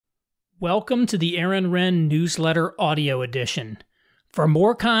Welcome to the Aaron Wren Newsletter Audio Edition. For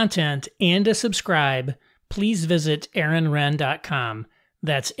more content and to subscribe, please visit aaronwren.com.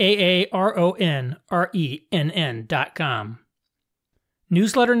 That's AARONRENN.com.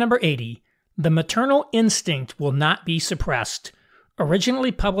 Newsletter number 80, The Maternal Instinct Will Not Be Suppressed,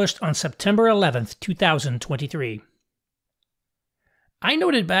 originally published on September 11th, 2023. I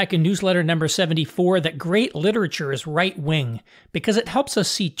noted back in newsletter number 74 that great literature is right-wing because it helps us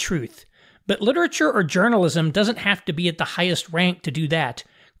see truth. But literature or journalism doesn't have to be at the highest rank to do that.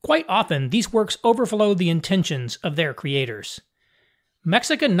 Quite often, these works overflow the intentions of their creators.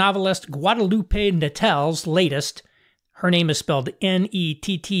 Mexican novelist Guadalupe Nettel's latest, her name is spelled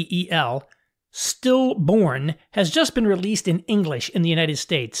Nettel, Stillborn, has just been released in English in the United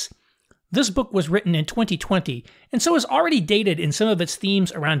States. This book was written in 2020, and so is already dated in some of its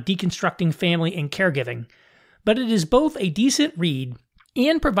themes around deconstructing family and caregiving. But it is both a decent read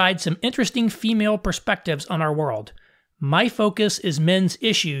and provides some interesting female perspectives on our world. My focus is men's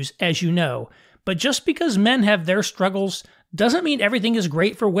issues, as you know, but just because men have their struggles doesn't mean everything is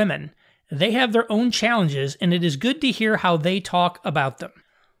great for women. They have their own challenges, and it is good to hear how they talk about them.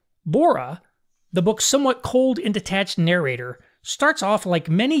 Laura, the book's somewhat cold and detached narrator, starts off like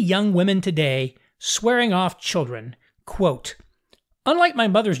many young women today, swearing off children. Quote, "Unlike my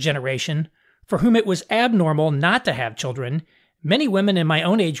mother's generation, for whom it was abnormal not to have children, many women in my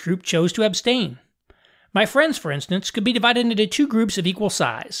own age group chose to abstain. My friends, for instance, could be divided into two groups of equal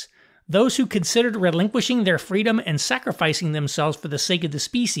size. Those who considered relinquishing their freedom and sacrificing themselves for the sake of the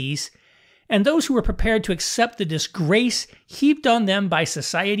species, and those who were prepared to accept the disgrace heaped on them by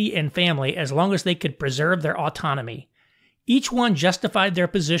society and family as long as they could preserve their autonomy. Each one justified their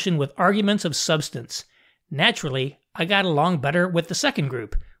position with arguments of substance. Naturally, I got along better with the second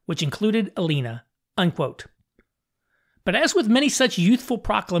group, which included Alina." Unquote. But as with many such youthful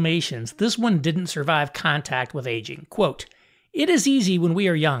proclamations, this one didn't survive contact with aging. Quote, "It is easy when we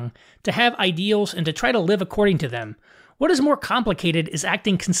are young to have ideals and to try to live according to them. What is more complicated is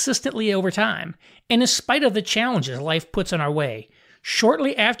acting consistently over time, and in spite of the challenges life puts in our way.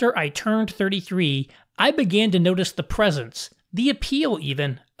 Shortly after I turned 33, I began to notice the presence, the appeal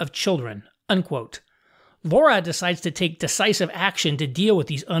even, of children." Unquote. Laura decides to take decisive action to deal with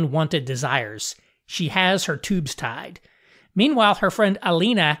these unwanted desires. She has her tubes tied. Meanwhile, her friend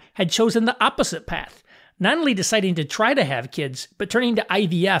Alina had chosen the opposite path, not only deciding to try to have kids, but turning to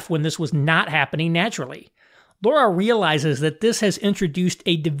IVF when this was not happening naturally. Laura realizes that this has introduced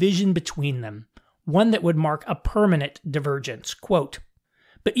a division between them, one that would mark a permanent divergence. Quote,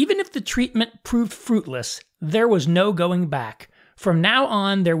 "But even if the treatment proved fruitless, there was no going back. From now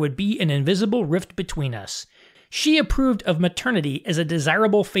on, there would be an invisible rift between us. She approved of maternity as a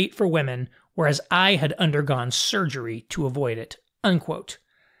desirable fate for women, whereas I had undergone surgery to avoid it." Unquote.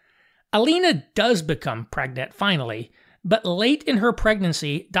 Alina does become pregnant finally, but late in her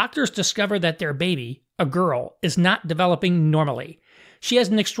pregnancy, doctors discover that their baby, a girl, is not developing normally. She has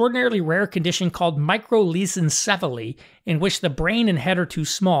an extraordinarily rare condition called microlesencephaly, in which the brain and head are too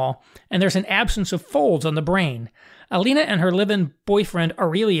small, and there's an absence of folds on the brain. Alina and her live-in boyfriend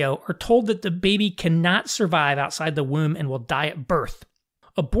Aurelio are told that the baby cannot survive outside the womb and will die at birth.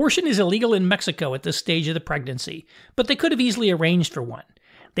 Abortion is illegal in Mexico at this stage of the pregnancy, but they could have easily arranged for one.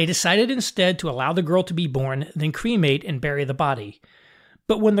 They decided instead to allow the girl to be born, then cremate and bury the body.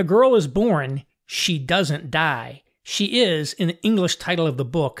 But when the girl is born, she doesn't die. She is, in the English title of the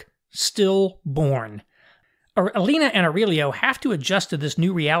book, still born. Alina and Aurelio have to adjust to this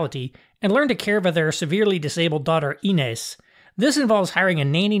new reality and learn to care for their severely disabled daughter Inés. This involves hiring a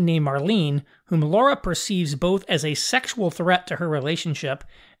nanny named Marlene, whom Laura perceives both as a sexual threat to her relationship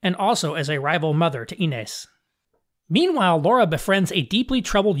and also as a rival mother to Inés. Meanwhile, Laura befriends a deeply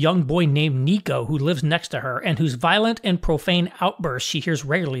troubled young boy named Nico who lives next to her and whose violent and profane outbursts she hears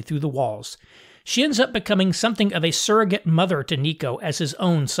regularly through the walls. She ends up becoming something of a surrogate mother to Nico as his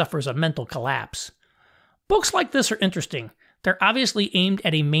own suffers a mental collapse. Books like this are interesting. They're obviously aimed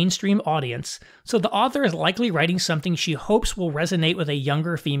at a mainstream audience, so the author is likely writing something she hopes will resonate with a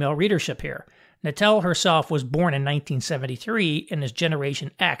younger female readership here. Nettel herself was born in 1973 and is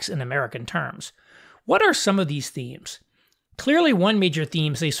Generation X in American terms. What are some of these themes? Clearly, one major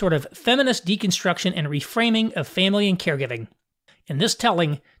theme is a sort of feminist deconstruction and reframing of family and caregiving. In this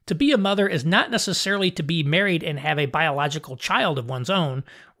telling, to be a mother is not necessarily to be married and have a biological child of one's own.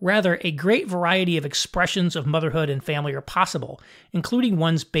 Rather, a great variety of expressions of motherhood and family are possible, including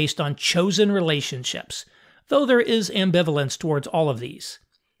ones based on chosen relationships, though there is ambivalence towards all of these.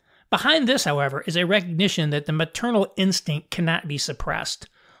 Behind this, however, is a recognition that the maternal instinct cannot be suppressed.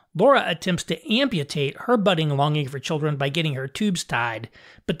 Laura attempts to amputate her budding longing for children by getting her tubes tied,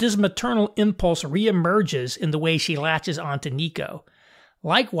 but this maternal impulse reemerges in the way she latches onto Nico.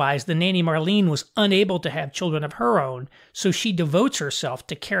 Likewise, the nanny Marlene was unable to have children of her own, so she devotes herself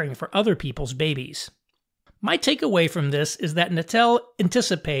to caring for other people's babies. My takeaway from this is that Nettel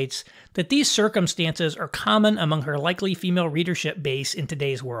anticipates that these circumstances are common among her likely female readership base in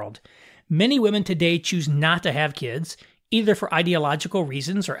today's world. Many women today choose not to have kids, either for ideological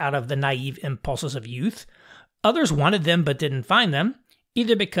reasons or out of the naive impulses of youth. Others wanted them but didn't find them,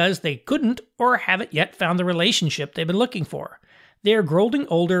 either because they couldn't or haven't yet found the relationship they've been looking for. They are growing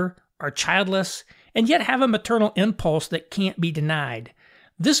older, are childless, and yet have a maternal impulse that can't be denied.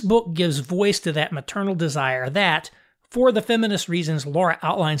 This book gives voice to that maternal desire that, for the feminist reasons Laura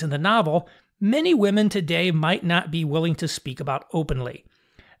outlines in the novel, many women today might not be willing to speak about openly.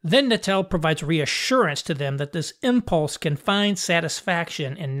 Then Nettel provides reassurance to them that this impulse can find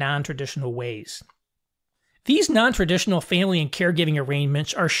satisfaction in non-traditional ways. These non-traditional family and caregiving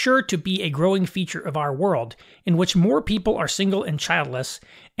arrangements are sure to be a growing feature of our world, in which more people are single and childless,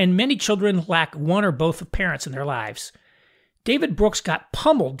 and many children lack one or both parents in their lives. David Brooks got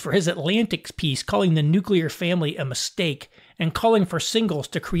pummeled for his Atlantic piece calling the nuclear family a mistake and calling for singles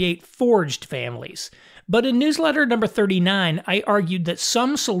to create forged families. But in newsletter number 39, I argued that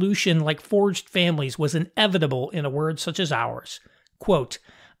some solution like forged families was inevitable in a world such as ours. Quote,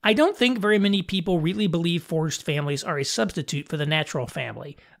 I don't think very many people really believe forged families are a substitute for the natural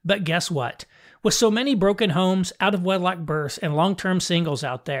family. But guess what? With so many broken homes, out-of-wedlock births, and long-term singles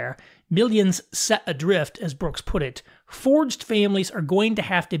out there, millions set adrift, as Brooks put it, forged families are going to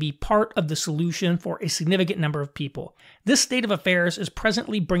have to be part of the solution for a significant number of people. This state of affairs is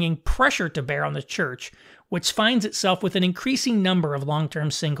presently bringing pressure to bear on the church, which finds itself with an increasing number of long-term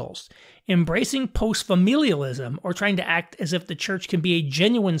singles. Embracing post-familialism or trying to act as if the church can be a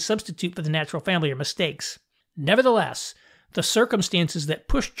genuine substitute for the natural family are mistakes. Nevertheless, the circumstances that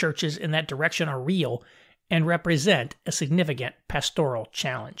push churches in that direction are real and represent a significant pastoral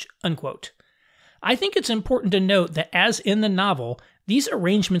challenge. Unquote. I think it's important to note that, as in the novel, these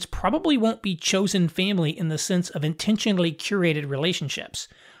arrangements probably won't be chosen family in the sense of intentionally curated relationships.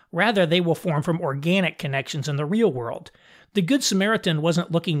 Rather, they will form from organic connections in the real world. The Good Samaritan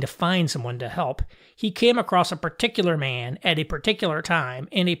wasn't looking to find someone to help. He came across a particular man at a particular time,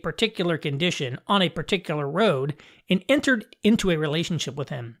 in a particular condition, on a particular road, and entered into a relationship with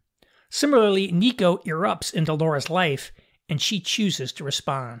him. Similarly, Nico erupts into Laura's life, and she chooses to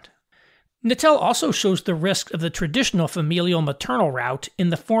respond. Nettel also shows the risk of the traditional familial maternal route in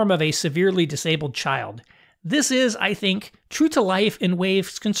the form of a severely disabled child. This is, I think, true to life in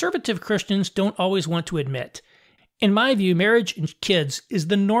ways conservative Christians don't always want to admit. In my view, marriage and kids is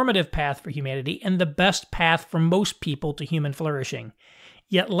the normative path for humanity and the best path for most people to human flourishing.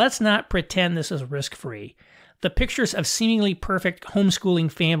 Yet let's not pretend this is risk-free. The pictures of seemingly perfect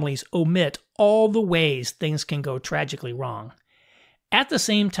homeschooling families omit all the ways things can go tragically wrong. At the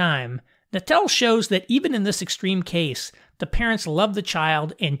same time, Nettel shows that even in this extreme case, the parents love the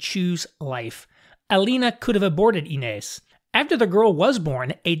child and choose life. Alina could have aborted Inés. After the girl was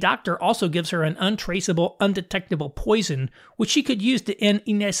born, a doctor also gives her an untraceable, undetectable poison which she could use to end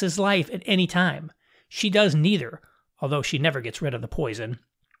Inés's life at any time. She does neither, although she never gets rid of the poison.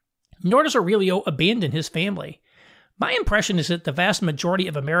 Nor does Aurelio abandon his family. My impression is that the vast majority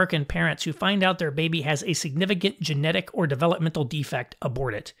of American parents who find out their baby has a significant genetic or developmental defect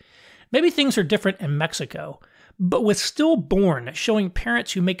abort it. Maybe things are different in Mexico, but with stillborn showing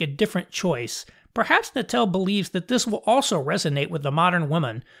parents who make a different choice, perhaps Nettel believes that this will also resonate with the modern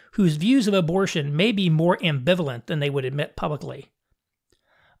woman whose views of abortion may be more ambivalent than they would admit publicly.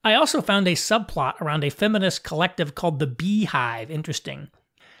 I also found a subplot around a feminist collective called the Beehive interesting.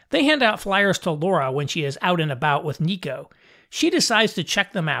 They hand out flyers to Laura when she is out and about with Nico. She decides to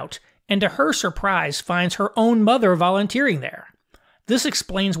check them out, and to her surprise finds her own mother volunteering there. This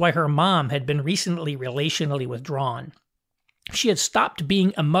explains why her mom had been recently relationally withdrawn. She had stopped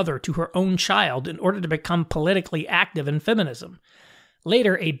being a mother to her own child in order to become politically active in feminism.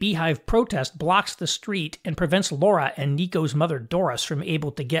 Later, a Beehive protest blocks the street and prevents Laura and Nico's mother Doris from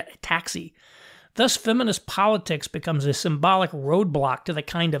able to get a taxi. Thus, feminist politics becomes a symbolic roadblock to the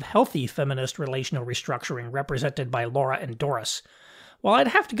kind of healthy feminist relational restructuring represented by Laura and Doris. While I'd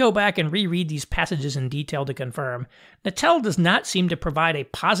have to go back and reread these passages in detail to confirm, Nettel does not seem to provide a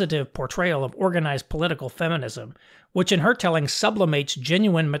positive portrayal of organized political feminism, which in her telling sublimates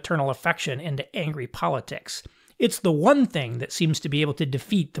genuine maternal affection into angry politics. It's the one thing that seems to be able to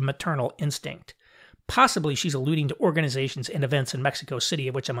defeat the maternal instinct. Possibly she's alluding to organizations and events in Mexico City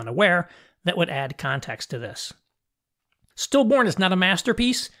of which I'm unaware that would add context to this. Stillborn is not a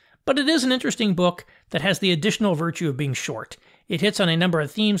masterpiece, But it is an interesting book that has the additional virtue of being short. It hits on a number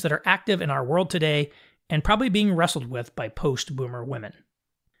of themes that are active in our world today and probably being wrestled with by post-boomer women.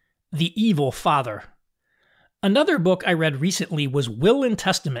 The Evil Father. Another book I read recently was Will and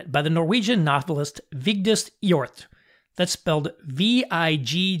Testament by the Norwegian novelist Vigdis Hjorth. That's spelled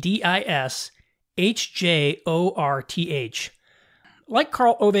Vigdis Hjorth. Like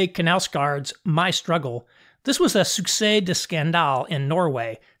Karl Ove Knausgaard's My Struggle, this was a succès de scandale in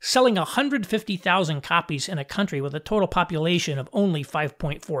Norway, selling 150,000 copies in a country with a total population of only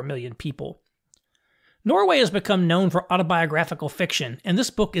 5.4 million people. Norway has become known for autobiographical fiction, and this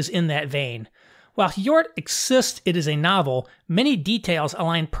book is in that vein. While Hjorth insists it is a novel, many details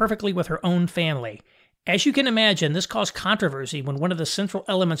align perfectly with her own family. As you can imagine, this caused controversy when one of the central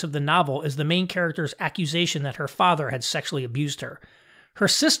elements of the novel is the main character's accusation that her father had sexually abused her. Her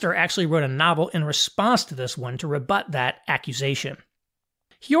sister actually wrote a novel in response to this one to rebut that accusation.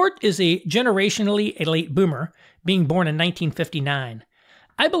 Hjorth is generationally a late boomer, being born in 1959.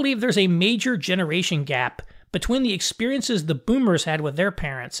 I believe there's a major generation gap between the experiences the boomers had with their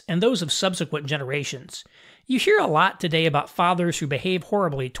parents and those of subsequent generations. You hear a lot today about fathers who behave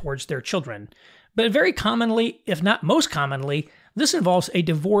horribly towards their children, but very commonly, if not most commonly, this involves a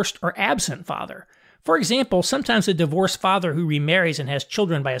divorced or absent father. For example, sometimes a divorced father who remarries and has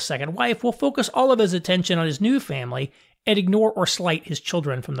children by a second wife will focus all of his attention on his new family and ignore or slight his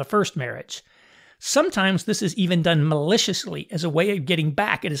children from the first marriage. Sometimes this is even done maliciously as a way of getting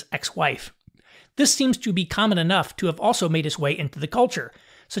back at his ex-wife. This seems to be common enough to have also made its way into the culture,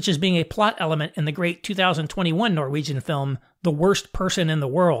 such as being a plot element in the great 2021 Norwegian film The Worst Person in the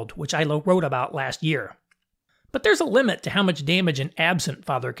World, which I wrote about last year. But there's a limit to how much damage an absent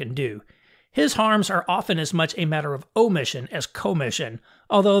father can do. His harms are often as much a matter of omission as commission,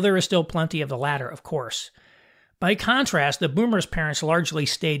 although there is still plenty of the latter, of course. By contrast, the boomers' parents largely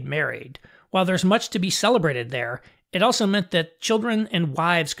stayed married. While there's much to be celebrated there, it also meant that children and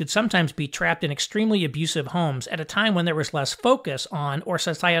wives could sometimes be trapped in extremely abusive homes at a time when there was less focus on or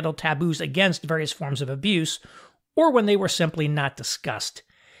societal taboos against various forms of abuse, or when they were simply not discussed.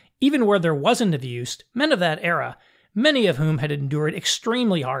 Even where there wasn't abuse, men of that era, many of whom had endured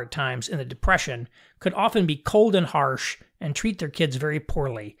extremely hard times in the Depression, could often be cold and harsh and treat their kids very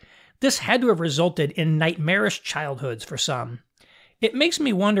poorly. This had to have resulted in nightmarish childhoods for some. It makes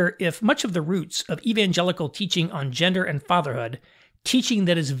me wonder if much of the roots of evangelical teaching on gender and fatherhood, teaching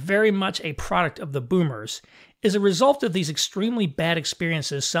that is very much a product of the boomers, is a result of these extremely bad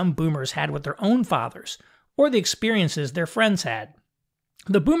experiences some boomers had with their own fathers, or the experiences their friends had.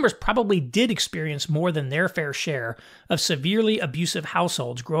 The boomers probably did experience more than their fair share of severely abusive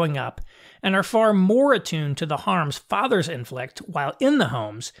households growing up, and are far more attuned to the harms fathers inflict while in the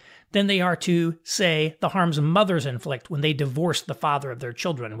homes than they are to, say, the harms mothers inflict when they divorce the father of their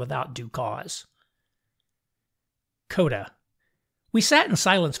children without due cause. Coda. We sat in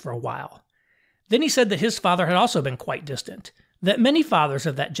silence for a while. Then he said that his father had also been quite distant, that many fathers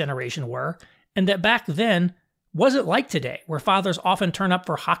of that generation were, and that back then wasn't like today, where fathers often turn up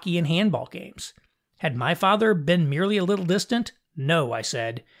for hockey and handball games. Had my father been merely a little distant? No, I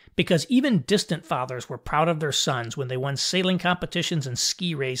said, because even distant fathers were proud of their sons when they won sailing competitions and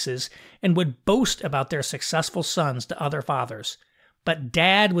ski races and would boast about their successful sons to other fathers. But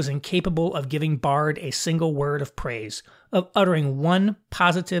Dad was incapable of giving Bard a single word of praise, of uttering one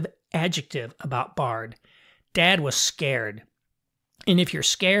positive adjective about Bard. Dad was scared. And if you're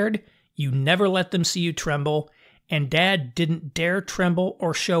scared, you never let them see you tremble, and Dad didn't dare tremble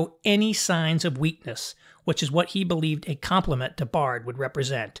or show any signs of weakness, which is what he believed a compliment to Bard would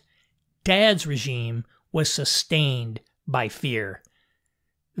represent. Dad's regime was sustained by fear.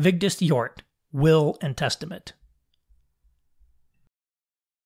 Vigdis Hjorth, Will and Testament.